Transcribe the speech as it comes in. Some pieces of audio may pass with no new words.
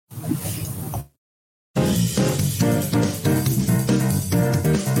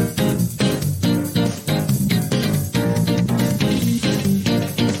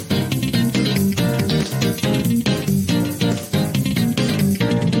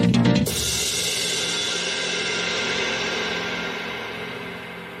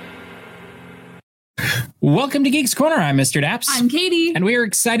Welcome to Geeks Corner. I'm Mr. Daps. I'm Katie. And we are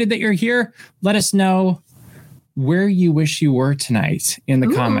excited that you're here. Let us know where you wish you were tonight in the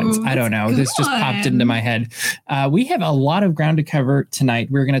comments. I don't know. This just popped into my head. We have a lot of ground to cover tonight.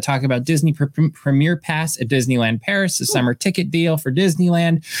 We're going to talk about Disney Premiere Pass at Disneyland Paris, the summer ticket deal for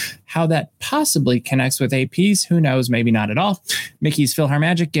Disneyland, how that possibly connects with APs. Who knows? Maybe not at all. Mickey's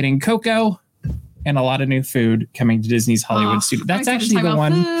PhilharMagic getting Coco. And a lot of new food coming to Disney's Hollywood studio. That's actually the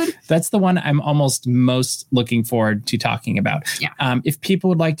one. That's the one I'm almost most looking forward to talking about. Yeah. If people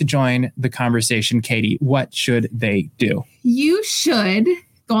would like to join the conversation, Katie, what should they do? You should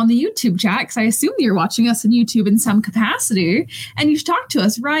go on the YouTube chat, because I assume you're watching us on YouTube in some capacity, and you should talk to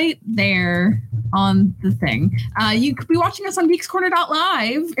us right there on the thing. You could be watching us on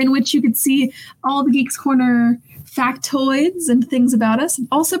geekscorner.live, in which you could see all the Geeks Corner factoids and things about us, and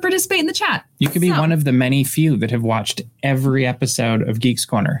also participate in the chat. You could be one of the many few that have watched every episode of Geeks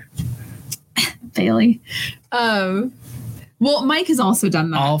Corner. Bailey. Well, Mike has also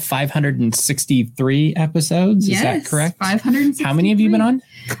done that. All 563 episodes? Yes, is that correct? 563. How many have you been on?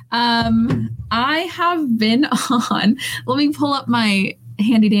 I have been on, let me pull up my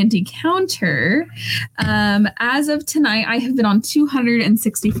handy dandy counter. As of tonight, I have been on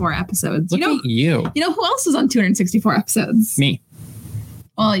 264 episodes. Look at you. You know who else is on 264 episodes? Me.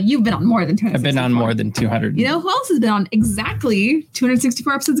 Well, you've been on more than 264. I've been on more than 200. You know who else has been on exactly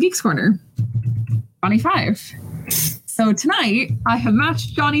 264 episodes of Geeks Corner? Johnny 5. So tonight, I have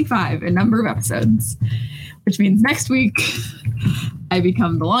matched Johnny 5 in number of episodes, which means next week, I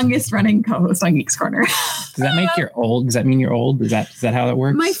become the longest running co-host on Geeks Corner. Does that make you old? Does that mean you're old? Is that how that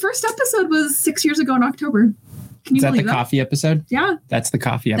works? My first episode was 6 years ago in October. Can you Is that believe the coffee episode? Yeah. That's the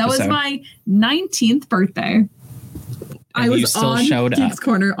coffee episode. That was my 19th birthday. I was still on showed Geeks up.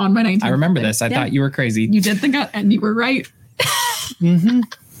 Corner on my 19th I remember birthday. this. I thought you were crazy. You did think and you were right. Mm-hmm.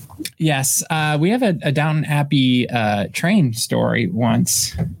 Yes. We have a Downton Abbey train story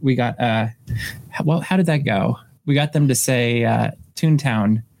once. We got, how did that go? We got them to say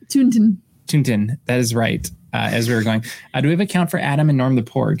Toontown. Toonton. That is right. As we were going. Do we have a count for Adam and Norm the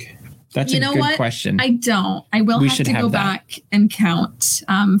Porg? That's a good question. I don't. I will have to go back and count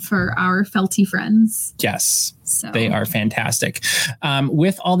for our Felty friends. Yes. So. They are fantastic.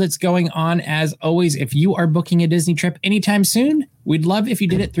 With all that's going on, as always, if you are booking a Disney trip anytime soon, we'd love if you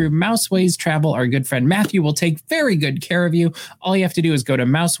did it through Mouseways Travel. Our good friend Matthew will take very good care of you. All you have to do is go to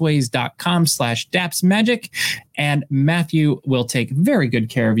mouseways.com/dapsmagic, and Matthew will take very good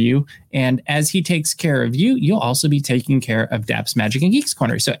care of you. And as he takes care of you, you'll also be taking care of Daps Magic and Geeks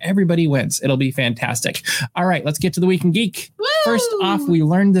Corner. So everybody wins. It'll be fantastic. All right, let's get to the Week in Geek. Woo! First off, we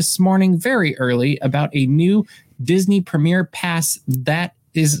learned this morning very early about a new Disney Premiere Pass that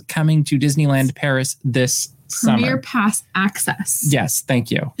is coming to Disneyland Paris this summer. Premiere Pass access. Yes,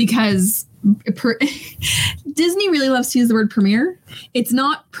 thank you. Because Disney really loves to use the word premiere. It's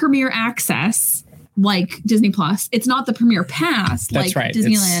not premiere access like Disney Plus. It's not the Premiere Pass like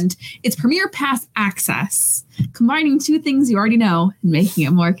Disneyland. It's Premiere Pass access, combining two things you already know and making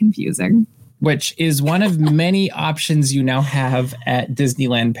it more confusing. Which is one of many options you now have at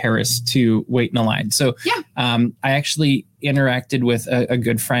Disneyland Paris to wait in a line. So I actually interacted with a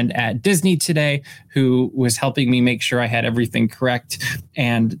good friend at Disney today who was helping me make sure I had everything correct.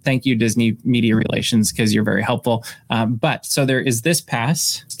 And thank you, Disney Media Relations, because you're very helpful. But so there is this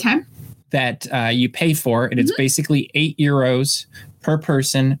pass that you pay for, and it's basically €8 per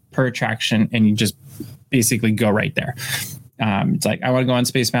person per attraction. And you just basically go right there. It's like, I want to go on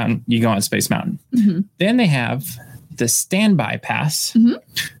Space Mountain. You go on Space Mountain. Mm-hmm. Then they have the standby pass,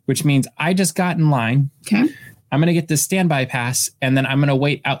 which means I just got in line. Okay. I'm going to get the standby pass, and then I'm going to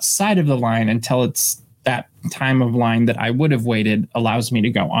wait outside of the line until it's that time of line that I would have waited allows me to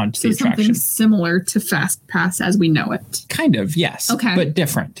go on to the attraction. Something similar to Fast Pass as we know it. Kind of, yes. Okay. But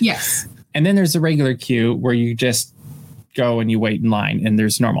different. Yes. And then there's the regular queue where you just go and you wait in line, and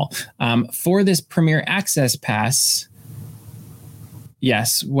there's normal. For this Premiere Access Pass...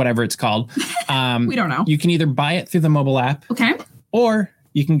 Yes, whatever it's called. We don't know. You can either buy it through the mobile app. Okay. Or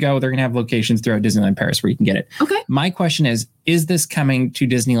you can go, they're going to have locations throughout Disneyland Paris where you can get it. Okay. My question is this coming to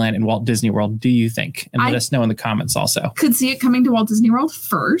Disneyland and Walt Disney World, do you think? And let us know in the comments also. Could see it coming to Walt Disney World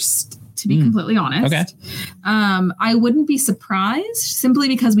first, to be completely honest. Okay. I wouldn't be surprised simply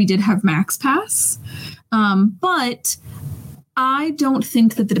because we did have Max Pass. But I don't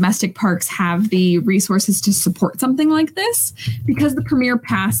think that the domestic parks have the resources to support something like this, because the Premier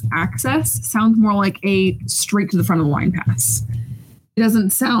Pass access sounds more like a straight to the front of the line pass. It doesn't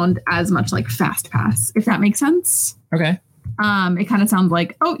sound as much like Fast Pass, if that makes sense. Okay. It kind of sounds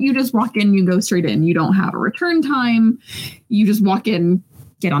like, oh, you just walk in, you go straight in. You don't have a return time. You just walk in,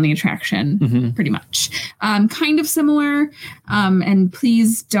 get on the attraction, pretty much. Kind of similar. And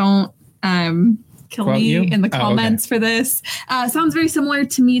please don't kill Quote me you? in the comments for this. Sounds very similar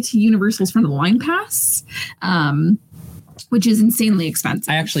to me to Universal's front of the line pass, which is insanely expensive.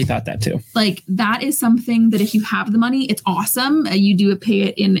 I actually thought that too. Like, that is something that if you have the money, it's awesome. You do pay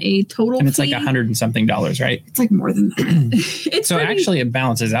it in a total And it's fee. like $100 and something, right? It's like more than that. It's so pretty, actually it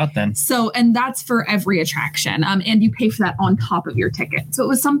balances out then. so, and that's for every attraction. And you pay for that on top of your ticket. So it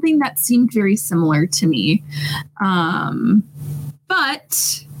was something that seemed very similar to me.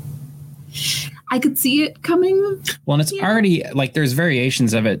 But I could see it coming. Well, and it's already like there's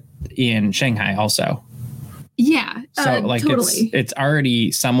variations of it in Shanghai also. Yeah. So like totally. it's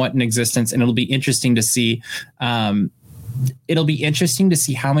already somewhat in existence, and it'll be interesting to see. It'll be interesting to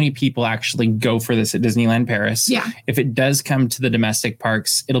see how many people actually go for this at Disneyland Paris. Yeah. If it does come to the domestic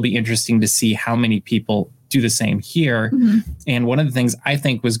parks, it'll be interesting to see how many people do the same here. And one of the things I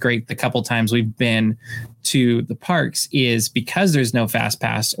think was great the couple times we've been to the parks is because there's no fast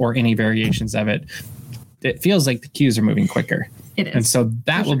pass or any variations of it, it feels like the queues are moving quicker. It is. And so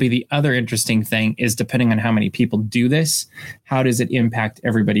that will be the other interesting thing is depending on how many people do this, how does it impact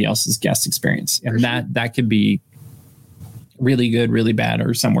everybody else's guest experience? And that could be really good, really bad,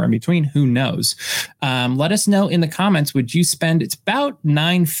 or somewhere in between. Who knows? Let us know in the comments. Would you spend? It's about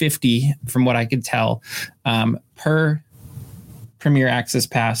 $9.50 from what I could tell per Premier Access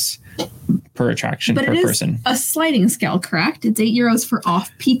Pass per attraction per person. A sliding scale, correct? It's €8 for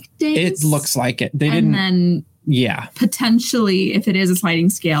off-peak days. It looks like it. They and didn't. Then yeah. Potentially, if it is a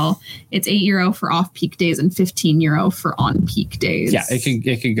sliding scale, it's €8 for off-peak days and €15 for on-peak days. Yeah,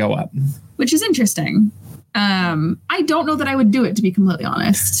 it could go up, which is interesting. I don't know that I would do it, to be completely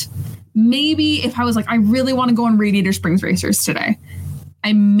honest. Maybe if I was like, I really want to go on Radiator Springs Racers today,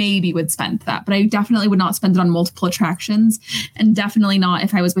 I maybe would spend that, but I definitely would not spend it on multiple attractions, and definitely not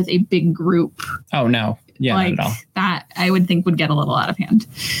if I was with a big group. Oh no. Yeah, like, not at all. That I would think would get a little out of hand.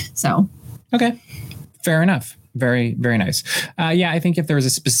 So. Okay. Fair enough. Very, very nice. Yeah, I think if there was a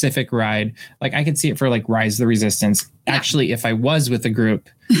specific ride, like I could see it for like Rise of the Resistance. Yeah. Actually, if I was with a group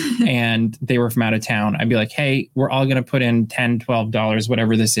and they were from out of town, I'd be like, hey, we're all going to put in $10, $12,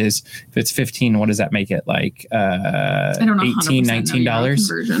 whatever this is. If it's 15, what does that make it? Like I don't know, $18,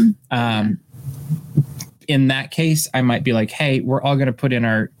 $19. In that case, I might be like, hey, we're all going to put in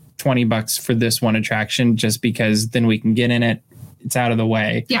our $20 for this one attraction just because then we can get in it. It's out of the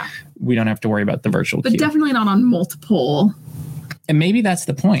way. Yeah. We don't have to worry about the virtual queue. But definitely not on multiple. And maybe that's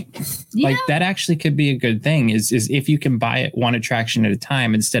the point. Yeah. Like that actually could be a good thing is if you can buy it one attraction at a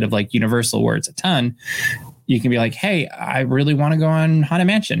time instead of like Universal where it's a ton, you can be like, hey, I really want to go on Haunted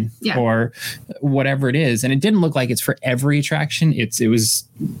Mansion or whatever it is. And it didn't look like it's for every attraction. It was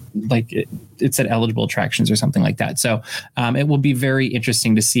like it said eligible attractions or something like that. So it will be very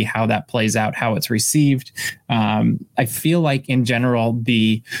interesting to see how that plays out, how it's received. I feel like in general,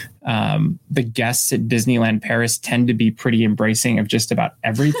 the guests at Disneyland Paris tend to be pretty embracing of just about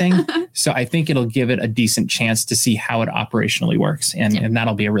everything. So I think it'll give it a decent chance to see how it operationally works. And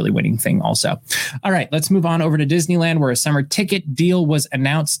that'll be a really winning thing also. All right, let's move on over to Disneyland where a summer ticket deal was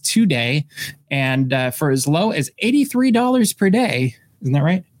announced today. And for as low as $83 per day, isn't that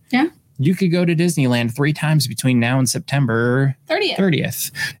right? Yeah. You could go to Disneyland 3 times between now and September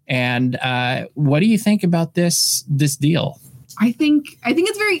 30th. And what do you think about this deal? I think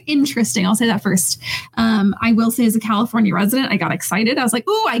it's very interesting. I'll say that first. I will say as a California resident, I got excited. I was like,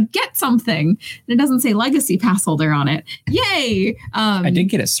 ooh, I get something. And it doesn't say legacy pass holder on it. Yay. I did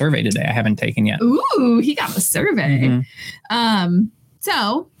get a survey today. I haven't taken yet. Ooh, he got a survey.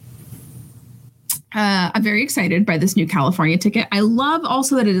 So I'm very excited by this new California ticket. I love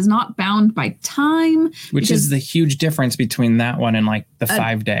also that it is not bound by time. Which is the huge difference between that one and like the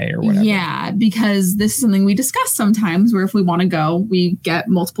 5-day or whatever. Yeah, because this is something we discuss sometimes where if we want to go, we get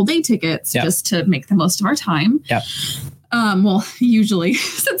multiple day tickets just to make the most of our time. Yep. Well, usually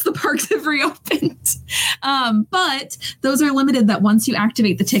since the parks have reopened. But those are limited that once you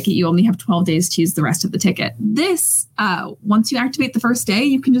activate the ticket, you only have 12 days to use the rest of the ticket. This, once you activate the first day,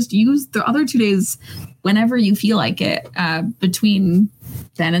 you can just use the other 2 days whenever you feel like it between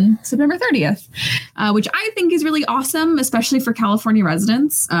then and September 30th, which I think is really awesome, especially for California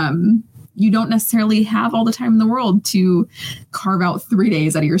residents. you don't necessarily have all the time in the world to carve out 3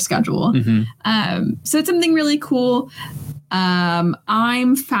 days out of your schedule. So it's something really cool.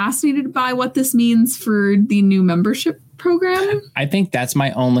 I'm fascinated by what this means for the new membership program. I think that's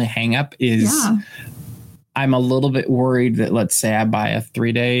my only hang up is I'm a little bit worried that, let's say I buy a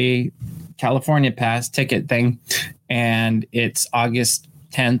 3-day California Pass ticket thing and it's August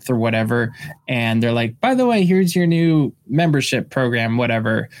 10th or whatever, and they're like, by the way, here's your new membership program,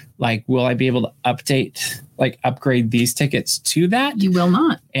 whatever. Like, will I be able to upgrade these tickets to that? You will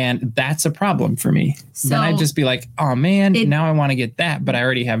not. And that's a problem for me. So then I'd just be like, oh man, now I want to get that, but I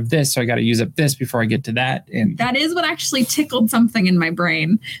already have this, so I got to use up this before I get to that. And that is what actually tickled something in my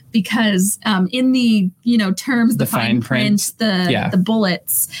brain, because in the terms, the fine print, the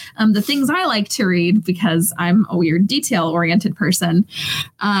bullets, the things I like to read because I'm a weird detail oriented person,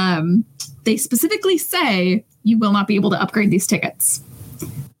 they specifically say you will not be able to upgrade these tickets.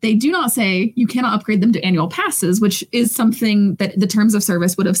 They do not say you cannot upgrade them to annual passes, which is something that the terms of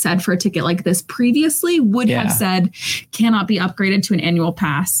service would have said for a ticket like this previously, would have said cannot be upgraded to an annual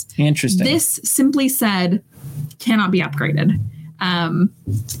pass. Interesting. This simply said cannot be upgraded.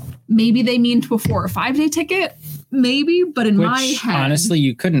 Maybe they mean to a 4 or 5 day ticket, maybe, but in my head, honestly,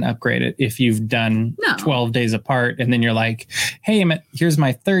 you couldn't upgrade it if you've done 12 days apart and then you're like, hey, here's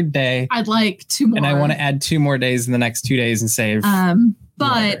my 3rd day. I'd like 2 more. And I want to add 2 more days in the next 2 days and save.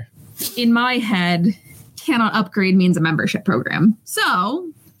 But in my head, cannot upgrade means a membership program.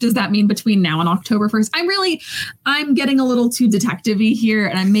 So does that mean between now and October 1st? I'm getting a little too detective-y here,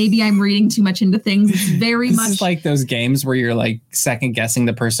 and maybe I'm reading too much into things. It's very much. This is like those games where you're like second guessing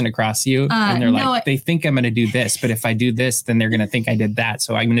the person across you, and they're like, they think I'm going to do this, but if I do this, then they're going to think I did that.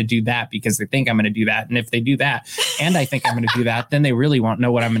 So I'm going to do that because they think I'm going to do that. And if they do that, and I think I'm going to do that, then they really won't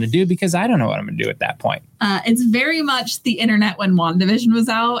know what I'm going to do because I don't know what I'm going to do at that point. It's very much the internet when WandaVision was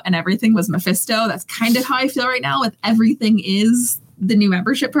out and everything was Mephisto. That's kind of how I feel right now with everything is the new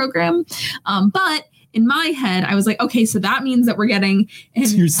membership program. But in my head, I was like, okay, so that means that we're getting a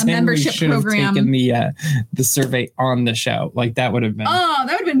membership program. Taken the survey on the show. Like that would have been. Oh,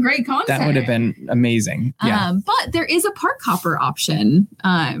 that would have been great content. That would have been amazing. Yeah. But there is a park hopper option,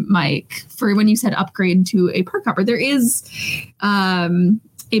 Mike, for when you said upgrade to a park hopper. There is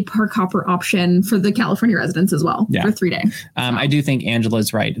a park hopper option for the California residents as well for 3 days. I do think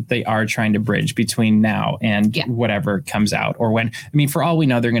Angela's right. They are trying to bridge between now and whatever comes out, or when, for all we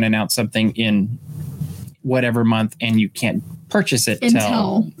know, they're going to announce something in whatever month and you can't purchase it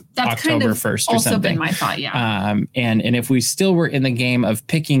until October 1st or something. Also been my thought. Yeah. And if we still were in the game of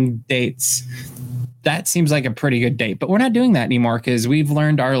picking dates, that seems like a pretty good date, but we're not doing that anymore because we've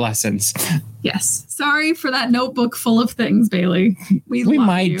learned our lessons. Yes. Sorry for that notebook full of things, Bailey. We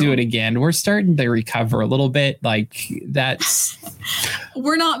might do it again. We're starting to recover a little bit. Like that's.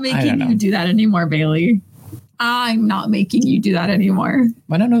 We're not making you do that anymore, Bailey. I'm not making you do that anymore.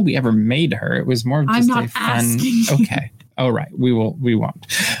 I don't know if we ever made her. It was more of just a fun. Okay. All right. We won't.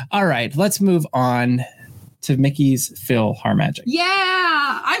 All right. Let's move on to Mickey's PhilharMagic.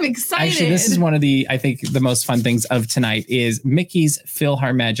 Yeah, I'm excited. Actually, this is one of the, I think, the most fun things of tonight is Mickey's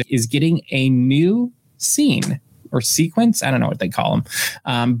PhilharMagic is getting a new scene or sequence. I don't know what they call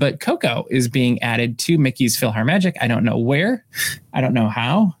them. But Coco is being added to Mickey's PhilharMagic. I don't know where. I don't know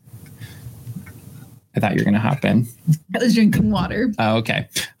how. I thought you were going to hop in. I was drinking water. Oh, okay.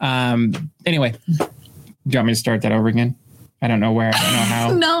 Anyway, do you want me to start that over again? I don't know where. I don't know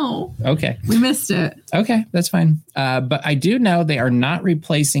how. No. Okay. We missed it. Okay, that's fine. But I do know they are not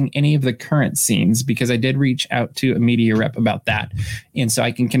replacing any of the current scenes because I did reach out to a media rep about that. And so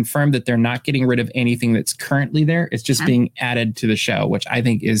I can confirm that they're not getting rid of anything that's currently there. It's just being added to the show, which I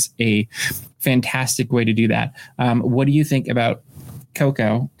think is a fantastic way to do that. What do you think about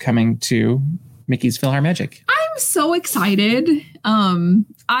Coco coming to Mickey's PhilharMagic? I'm so excited.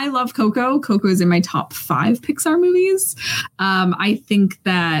 I love Coco. Coco is in my top 5 Pixar movies. I think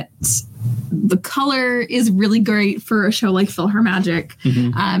that the color is really great for a show like PhilharMagic.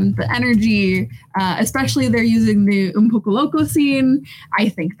 Mm-hmm. The energy, especially they're using the Un Poco Loco scene. I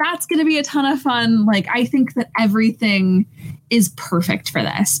think that's going to be a ton of fun. Like, I think that everything is perfect for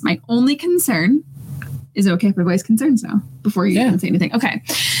this. My only concern is it okay if I voice concerns now before you even say anything? Okay.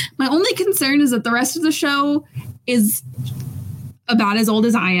 My only concern is that the rest of the show is about as old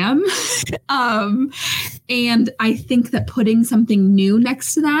as I am. And I think that putting something new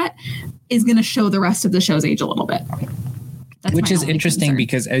next to that is going to show the rest of the show's age a little bit. Which is interesting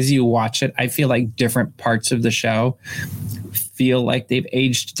because as you watch it, I feel like different parts of the show feel like they've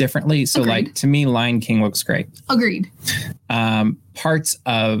aged differently. So like to me, Lion King looks great. Agreed. Parts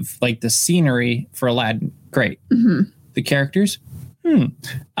of like the scenery for Aladdin, great. Mm-hmm. The characters,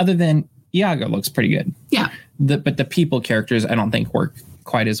 other than Iago looks pretty good. Yeah. But the people characters, I don't think work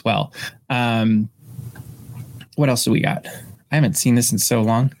quite as well. What else do we got? I haven't seen this in so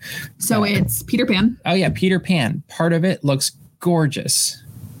long. So it's Peter Pan. Oh yeah, Peter Pan. Part of it looks gorgeous.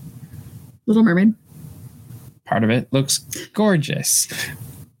 Little Mermaid. Part of it looks gorgeous.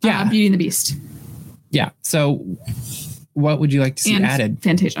 Yeah. Beauty and the Beast. Yeah. So what would you like to see added?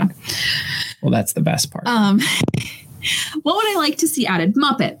 Fantasia. Well, that's the best part. What would I like to see added?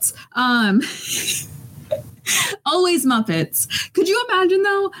 Muppets. Always Muppets. Could you imagine,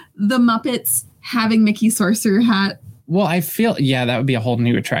 though, the Muppets having Mickey Sorcerer hat? Well, I feel, that would be a whole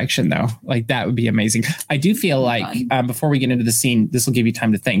new attraction, though. Like, that would be amazing. I do feel like before we get into the scene, this will give you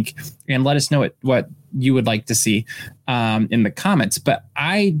time to think and let us know what you would like to see in the comments. But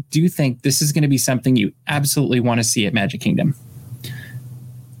I do think this is going to be something you absolutely want to see at Magic Kingdom.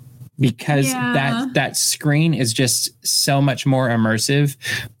 Because that screen is just so much more immersive.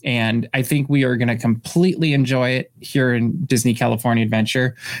 And I think we are going to completely enjoy it here in Disney California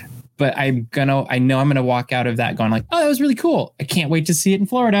Adventure. But I know I'm going to walk out of that going like, oh, that was really cool. I can't wait to see it in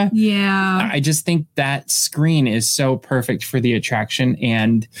Florida. Yeah. I just think that screen is so perfect for the attraction.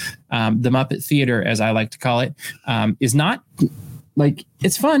 And the Muppet Theater, as I like to call it, is not like,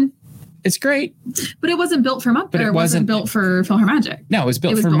 it's fun. It's great. But it wasn't built for Muppet. It wasn't built for PhilharMagic. No, it was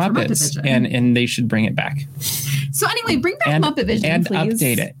built for Muppets. And they should bring it back. So anyway, bring back Muppet Vision, and please.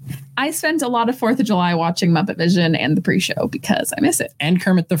 Update it. I spent a lot of 4th of July watching Muppet Vision and the pre-show because I miss it. And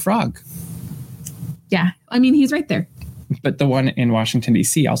Kermit the Frog. Yeah. I mean, he's right there. But the one in Washington,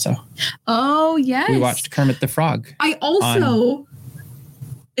 D.C. also. Oh, yes. We watched Kermit the Frog. I also,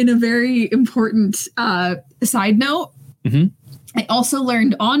 in a very important side note, I also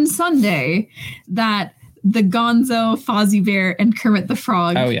learned on Sunday that the Gonzo, Fozzie Bear, and Kermit the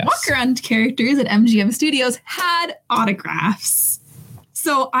Frog walk-around characters at MGM Studios had autographs.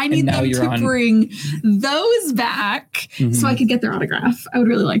 So I need them to bring those back so I could get their autograph. I would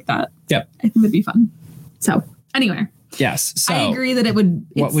really like that. Yep. I think it'd be fun. So anyway. Yes. So I agree that it would.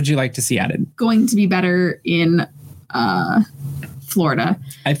 What would you like to see added? Going to be better in Florida.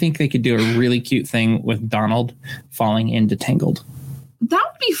 I think they could do a really cute thing with Donald falling into Tangled. That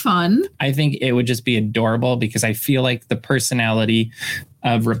would be fun. I think it would just be adorable because I feel like the personality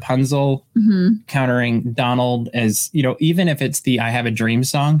of Rapunzel countering Donald as, even if it's the I Have a Dream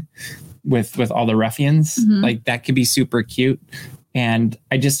song with all the ruffians, like that could be super cute. And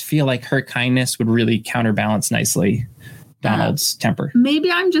I just feel like her kindness would really counterbalance nicely Donald's temper.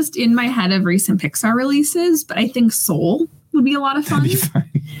 Maybe I'm just in my head of recent Pixar releases, but I think Soul would be a lot of fun. That'd be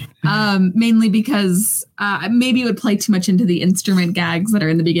fun. Mainly because maybe it would play too much into the instrument gags that are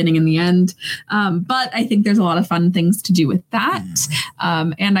in the beginning and the end. But I think there's a lot of fun things to do with that.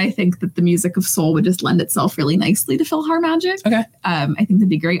 And I think that the music of Soul would just lend itself really nicely to PhilharMagic. Okay. I think that'd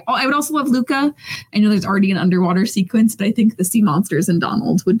be great. Oh, I would also love Luca. I know there's already an underwater sequence, but I think the Sea Monsters and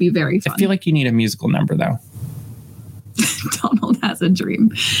Donald would be very fun. I feel like you need a musical number, though. Donald has a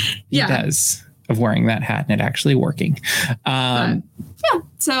dream. He does. Of wearing that hat and it actually working.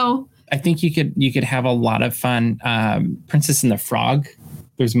 So I think you could have a lot of fun. Princess and the Frog.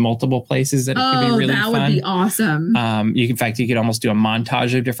 There's multiple places that it could be really fun. That would be awesome. In fact, you could almost do a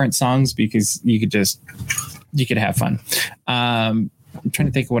montage of different songs because you could have fun. I'm trying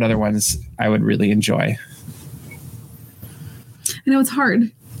to think of what other ones I would really enjoy. I know it's hard.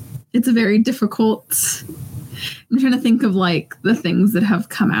 It's a very difficult. I'm trying to think of like the things that have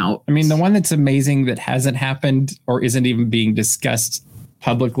come out. I mean, the one that's amazing that hasn't happened or isn't even being discussed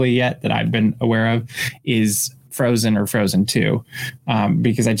publicly yet that I've been aware of is Frozen or Frozen 2.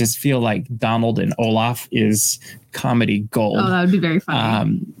 Because I just feel like Donald and Olaf is comedy gold. Oh, that would be very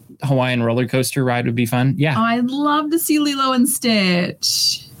funny. Hawaiian roller coaster ride would be fun. Yeah. Oh, I'd love to see Lilo and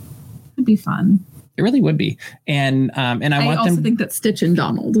Stitch. It'd be fun. It really would be. And I also think that Stitch and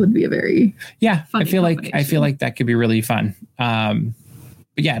Donald would be a very funny I feel like that could be really fun.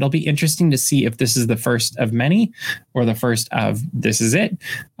 But yeah, it'll be interesting to see if this is the first of many or the first of this is it.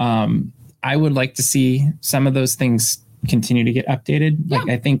 I would like to see some of those things continue to get updated. Yeah. Like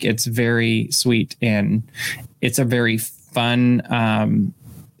I think it's very sweet and it's a very fun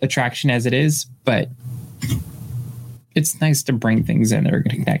attraction as it is, but it's nice to bring things in that are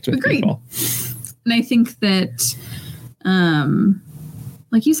going to connect with people. And I think that,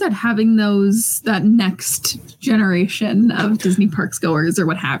 like you said, having that next generation of Disney parks goers or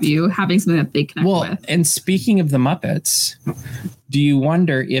what have you, having something that they connect with. And speaking of the Muppets, do you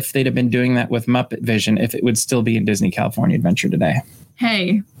wonder if they'd have been doing that with Muppet Vision, if it would still be in Disney California Adventure today?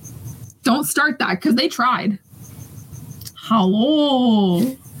 Hey, don't start that because they tried.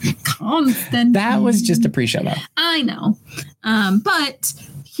 Hello. Constant. That was just a pre-show though. I know. But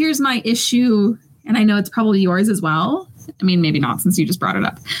here's my issue, and I know it's probably yours as well. I mean, maybe not since you just brought it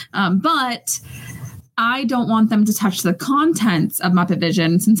up. But I don't want them to touch the contents of Muppet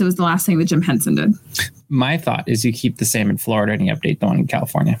Vision since it was the last thing that Jim Henson did. My thought is you keep the same in Florida and you update the one in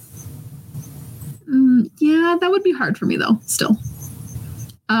California. Yeah, that would be hard for me, though, still.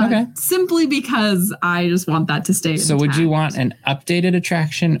 Okay. Simply because I just want that to stay So intact. Would you want an updated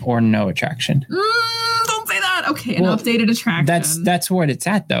attraction or no attraction? Don't say that. Okay, an updated attraction. That's what it's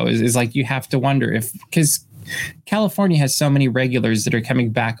at, though, is like you have to wonder if... Because California has so many regulars that are coming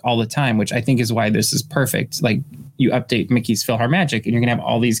back all the time, which I think is why this is perfect. Like, you update Mickey's PhilharMagic, and you're going to have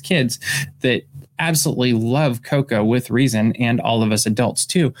all these kids that absolutely love Coco with reason, and all of us adults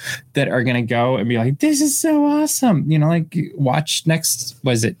too, that are going to go and be like, this is so awesome. You know, like watch next,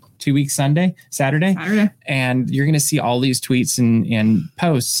 was it 2 weeks Saturday. And you're going to see all these tweets and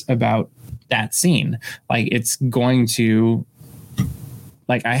posts about that scene. Like it's going to,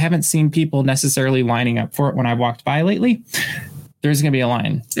 like, I haven't seen people necessarily lining up for it when I walked by lately. There's going to be a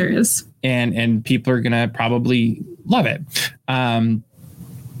line. There is. And people are going to probably love it.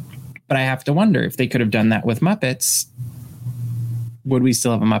 But I have to wonder if they could have done that with Muppets, would we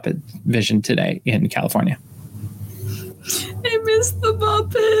still have a Muppet Vision today in California? I miss the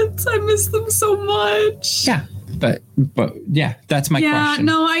Muppets. I miss them so much. Yeah, but yeah, that's my question.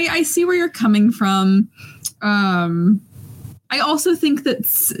 No, I see where you're coming from. I also think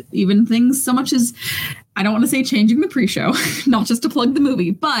that even things so much as, I don't want to say changing the pre-show, not just to plug the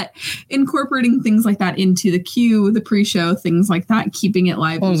movie, but incorporating things like that into the queue, the pre-show, things like that, keeping it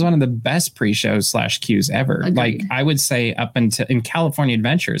live. Well, it was one of the best pre-shows / queues ever. Agreed. Like I would say up until in California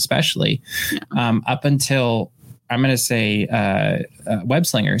Adventure, especially up until I'm going to say Web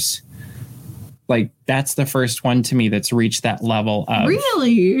Slingers. Like that's the first one to me that's reached that level of.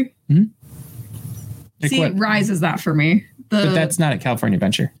 Really? Mm-hmm. See, it rises that for me. But that's not at California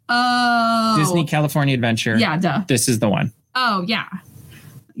Adventure. Oh. Disney California Adventure. Yeah, duh. This is the one. Oh, yeah.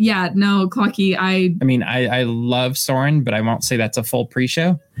 Yeah, no, Clocky, I mean, I love Soarin', but I won't say that's a full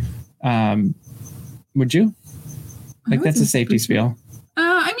pre-show. Would you? Like, that's a safety spiel.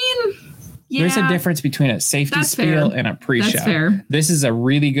 I mean, yeah. There's a difference between a safety spiel and a pre-show. That's fair. This is a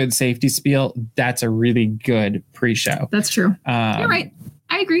really good safety spiel. That's a really good pre-show. That's true. You're right.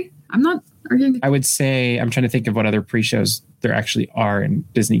 I agree. I'm not arguing. I would say, I'm trying to think of what other pre-shows there actually are in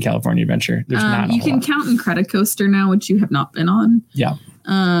Disney California Adventure. There's not. You can count Incredicoaster now, which you have not been on. Yeah.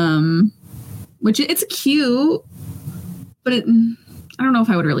 Which it's cute, but I don't know if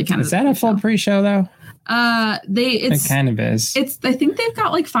I would really count it. Is that a full pre-show though? It kind of is. I think they've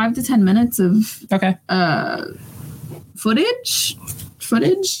got like 5 to 10 minutes of footage.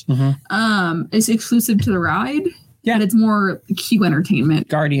 Mm-hmm. It's exclusive to the ride. Yeah, but it's more queue entertainment.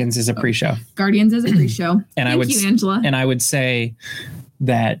 Guardians is a pre-show. Thank you, Angela. And I would say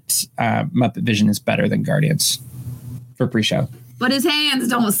that Muppet Vision is better than Guardians for pre-show. But his hands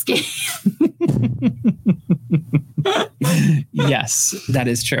don't skate. Yes, that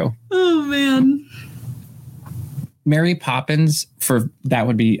is true. Oh man. Mary Poppins that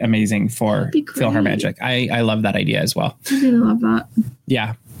would be amazing for PhilharMagic. I love that idea as well. I really love that.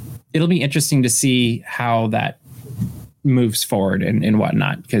 Yeah. It'll be interesting to see how that moves forward and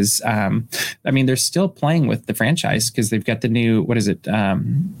whatnot. Because, I mean, they're still playing with the franchise because they've got the new, what is it?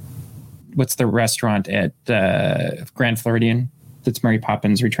 What's the restaurant at Grand Floridian that's Mary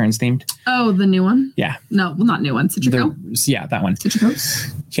Poppins Returns themed? Oh, the new one? Yeah. No, well, not new one. Citrico? Yeah, that one.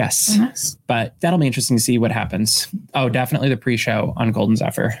 Citrico's? Yes. Nice. But that'll be interesting to see what happens. Oh, definitely the pre-show on Golden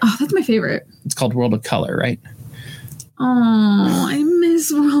Zephyr. Oh, that's my favorite. It's called World of Color, right? Oh, I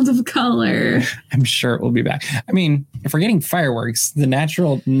miss World of Color. I'm sure it will be back. I mean, if we're getting fireworks, the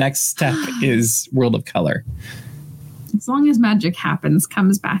natural next step is World of Color. As long as magic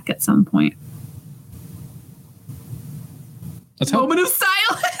comes back at some point. Let's hope. Moment of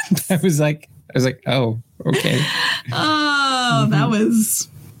silence. I was like, oh, okay. Oh, that was.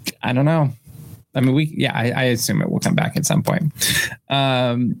 I don't know. I mean, I assume it will come back at some point.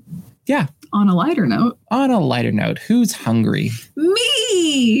 Yeah. On a lighter note, who's hungry?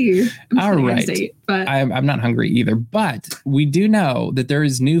 Me. All right. But I'm not hungry either, but we do know that there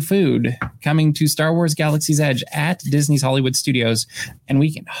is new food coming to Star Wars Galaxy's Edge at Disney's Hollywood Studios. And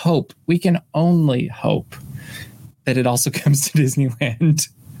we can only hope that it also comes to Disneyland.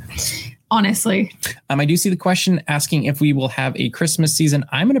 Honestly. I do see the question asking if we will have a Christmas season.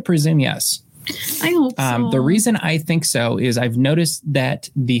 I'm going to presume yes. I hope so. The reason I think so is I've noticed that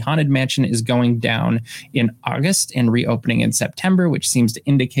the Haunted Mansion is going down in August and reopening in September, which seems to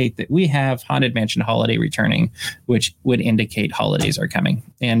indicate that we have Haunted Mansion Holiday returning, which would indicate holidays are coming.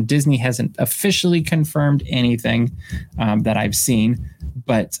 And Disney hasn't officially confirmed anything that I've seen,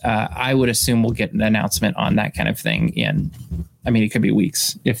 But I would assume we'll get an announcement on that kind of thing it could be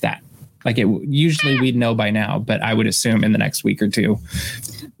weeks, if that. Like usually we'd know by now, but I would assume in the next week or two,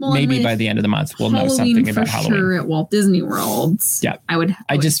 maybe by the end of the month, we'll know something about Halloween. Sure, at Walt Disney World. Yeah,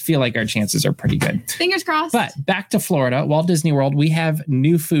 I just feel like our chances are pretty good. Fingers crossed. But back to Florida, Walt Disney World, we have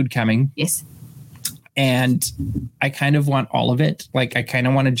new food coming. Yes. And I kind of want all of it. Like I kind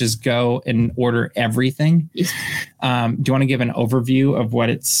of want to just go and order everything. Yes. Do you want to give an overview of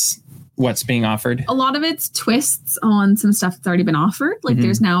what's being offered? A lot of it's twists on some stuff that's already been offered. Like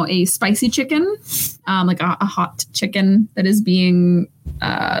there's now a spicy chicken, like a hot chicken that is being...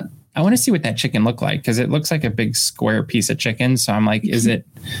 I want to see what that chicken looked like because it looks like a big square piece of chicken. So I'm like, is it...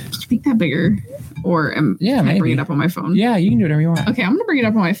 Make that bigger? Or can I bring it up on my phone? Yeah, you can do whatever you want. Okay, I'm going to bring it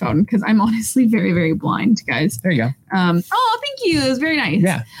up on my phone because I'm honestly very, very blind, guys. There you go. Thank you. It was very nice.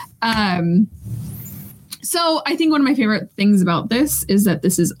 Yeah. So I think one of my favorite things about this is that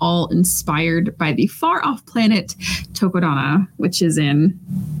this is all inspired by the far off planet Takodana, which is in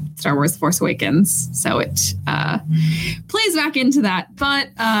Star Wars: The Force Awakens. So it plays back into that. But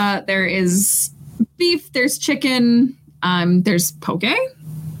there is beef, there's chicken, there's poke.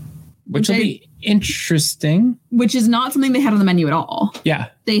 Which will be interesting. Which is not something they had on the menu at all. Yeah.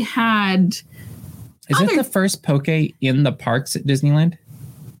 They had... Is it the first poke in the parks at Disneyland?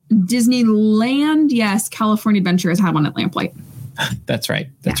 Disneyland, yes. California Adventure has had one at Lamplight. That's right.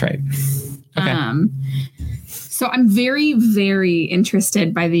 That's right. Okay. So I'm very, very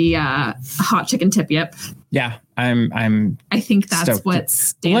interested by the hot chicken tip yip. Yeah, I think that's stoked. What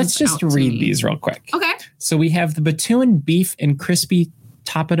stands out. Let's just read these real quick. Okay. So we have the Batuan beef and crispy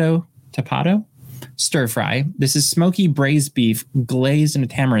tapado stir fry. This is smoky braised beef glazed in a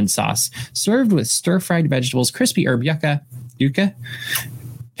tamarind sauce, served with stir fried vegetables, crispy herb yucca,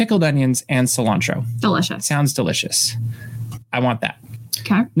 pickled onions, and cilantro. Delicious. Sounds delicious. I want that.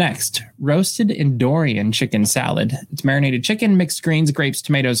 Okay. Next, roasted Endorian chicken salad. It's marinated chicken, mixed greens, grapes,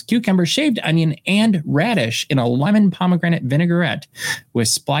 tomatoes, cucumber, shaved onion, and radish in a lemon pomegranate vinaigrette with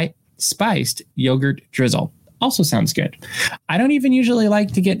spiced yogurt drizzle. Also sounds good. I don't even usually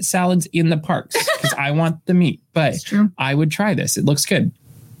like to get salads in the parks because I want the meat, but I would try this. It looks good.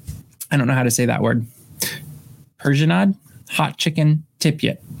 I don't know how to say that word. Persianade, hot chicken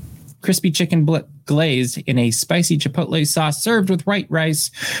tipyet. Crispy chicken glazed in a spicy chipotle sauce, served with white rice,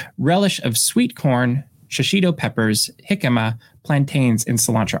 relish of sweet corn, shishito peppers, jicama, plantains, and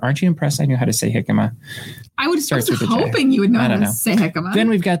cilantro. Aren't you impressed I knew how to say jicama? I was hoping you would know how to say jicama. Then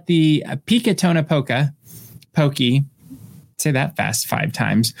we've got the picatona pokey. Say that fast 5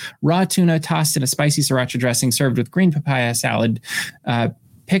 times. Raw tuna tossed in a spicy sriracha dressing, served with green papaya salad,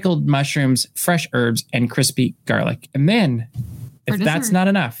 pickled mushrooms, fresh herbs, and crispy garlic. And then, if that's not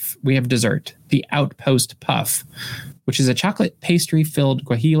enough, we have dessert. The Outpost Puff, which is a chocolate pastry-filled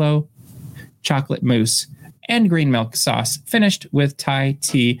guajillo, chocolate mousse, and green milk sauce, finished with Thai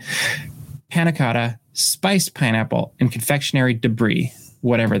tea, panna cotta, spiced pineapple, and confectionery debris,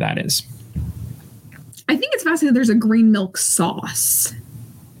 whatever that is. I think it's fascinating there's a green milk sauce.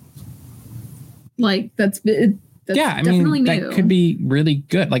 Like, that's definitely new. That could be really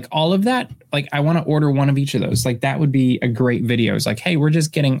good. Like, all of that, like, I want to order one of each of those. Like, that would be a great video. It's like, hey, we're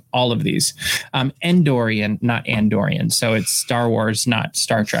just getting all of these. Endorian, not Andorian. So it's Star Wars, not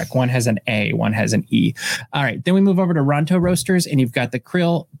Star Trek. One has an A, one has an E. All right. Then we move over to Ronto Roasters, and you've got the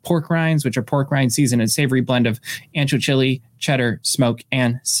krill pork rinds, which are pork rinds seasoned in a savory blend of ancho chili, cheddar, smoke,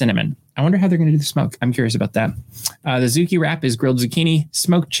 and cinnamon. I wonder how they're going to do the smoke. I'm curious about that. The Zuki wrap is grilled zucchini,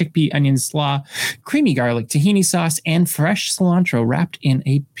 smoked chickpea onion slaw, creamy garlic, tahini sauce, and fresh cilantro wrapped in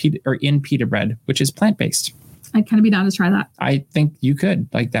pita bread, which is plant-based. I'd kind of be down to try that. I think you could.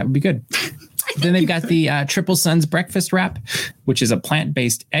 Like, that would be good. Then they've got the Triple Suns breakfast wrap, which is a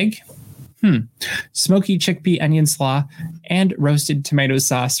plant-based egg. Smoky chickpea onion slaw and roasted tomato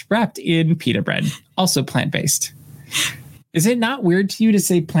sauce wrapped in pita bread, also plant-based. Is it not weird to you to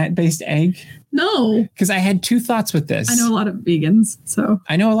say plant-based egg? No. Because I had 2 thoughts with this. I know a lot of vegans, so.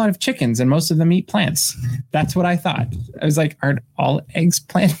 I know a lot of chickens, and most of them eat plants. That's what I thought. I was like, aren't all eggs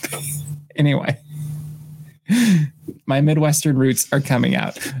plant-based? Anyway. My Midwestern roots are coming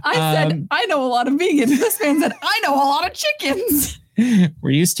out. I said, I know a lot of vegans. This man said, I know a lot of chickens.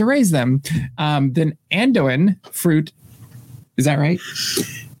 We're used to raise them. Then Andoin fruit. Is that right?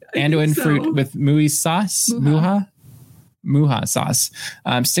 Andoin fruit with muhi sauce. Muha sauce.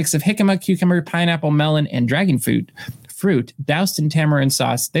 Sticks of jicama, cucumber, pineapple, melon, and dragon fruit doused in tamarind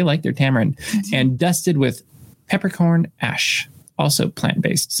sauce. They like their tamarind. And dusted with peppercorn ash. Also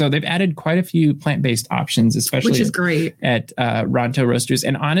plant-based. So they've added quite a few plant-based options, especially which is great at Ronto Roasters.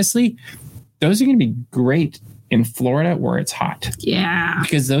 And honestly, those are going to be great in Florida where it's hot. Yeah.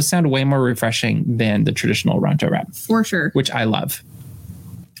 Because those sound way more refreshing than the traditional Ronto wrap. For sure. Which I love.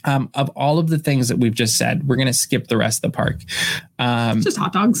 Of all of the things that we've just said, we're going to skip the rest of the park. Just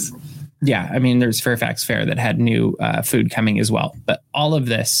hot dogs. Yeah. I mean, there's Fairfax Fair that had new food coming as well. But all of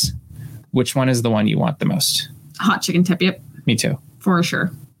this, which one is the one you want the most? Hot chicken tip. Yep. Me too. For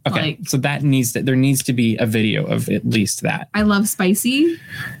sure. Okay. So there needs to be a video of at least that. I love spicy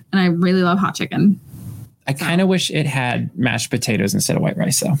and I really love hot chicken. I kind of wish it had mashed potatoes instead of white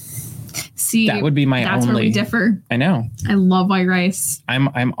rice, though. See, that would be my that's only. Where we differ. I know. I love white rice.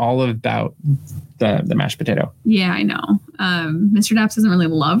 I'm all about the mashed potato. Yeah, I know. Mr. Daps doesn't really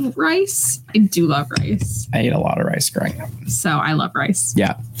love rice. I do love rice. I ate a lot of rice growing up. So I love rice.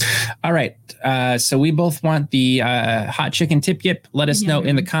 Yeah. All right. So we both want the hot chicken tip yip. Let us know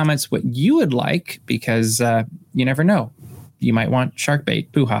in the comments what you would like, because you never know. You might want shark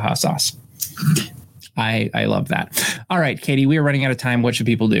bait boo-ha-ha sauce. I love that. All right, Katie, we are running out of time. What should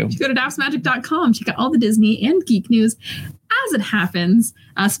people do? Go to dapsmagic.com. Check out all the Disney and geek news as it happens.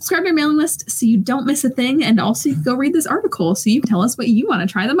 Subscribe to our mailing list so you don't miss a thing. And also you can go read this article so you can tell us what you want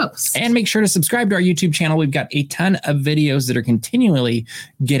to try the most. And make sure to subscribe to our YouTube channel. We've got a ton of videos that are continually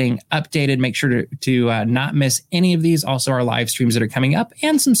getting updated. Make sure to not miss any of these. Also our live streams that are coming up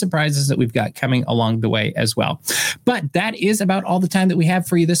and some surprises that we've got coming along the way as well. But that is about all the time that we have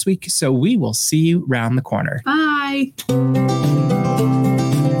for you this week. So we will see you around the corner. Bye.